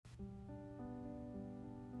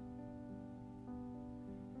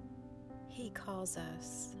He calls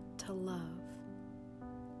us to love.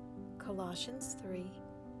 Colossians 3,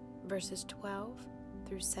 verses 12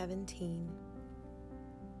 through 17.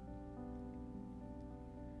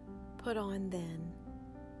 Put on then,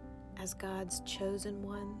 as God's chosen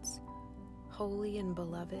ones, holy and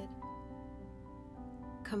beloved,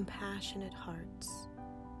 compassionate hearts,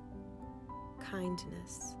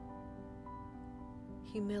 kindness,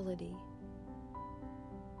 humility,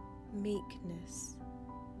 meekness,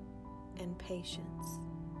 and patience,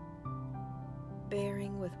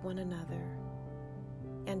 bearing with one another,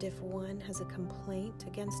 and if one has a complaint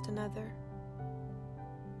against another,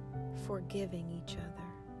 forgiving each other,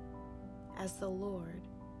 as the Lord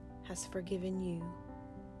has forgiven you,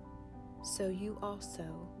 so you also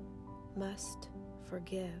must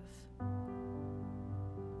forgive.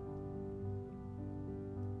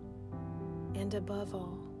 And above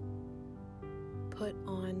all, put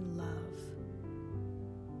on love,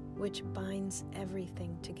 which binds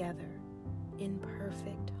everything together in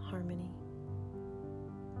perfect harmony.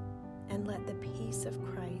 And let the peace of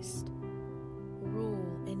Christ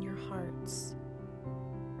rule in your hearts,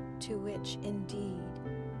 to which indeed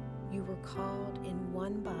you were called in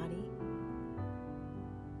one body,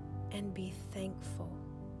 and be thankful.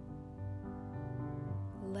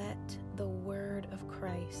 Let the word of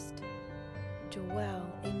Christ dwell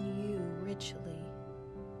in you richly,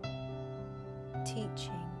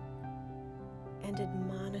 teaching and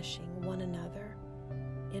admonishing one another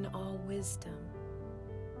in all wisdom,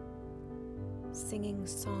 singing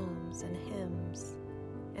psalms and hymns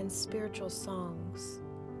and spiritual songs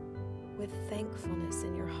with thankfulness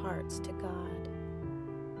in your hearts to God.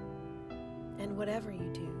 And whatever you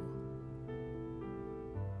do,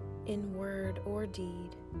 in word or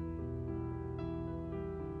deed,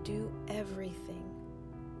 do everything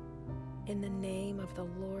in the name of the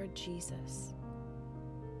Lord Jesus,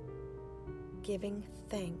 giving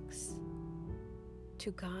thanks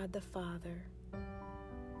to God the Father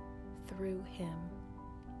through Him.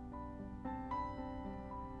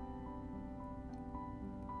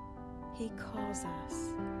 He calls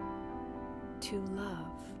us to love.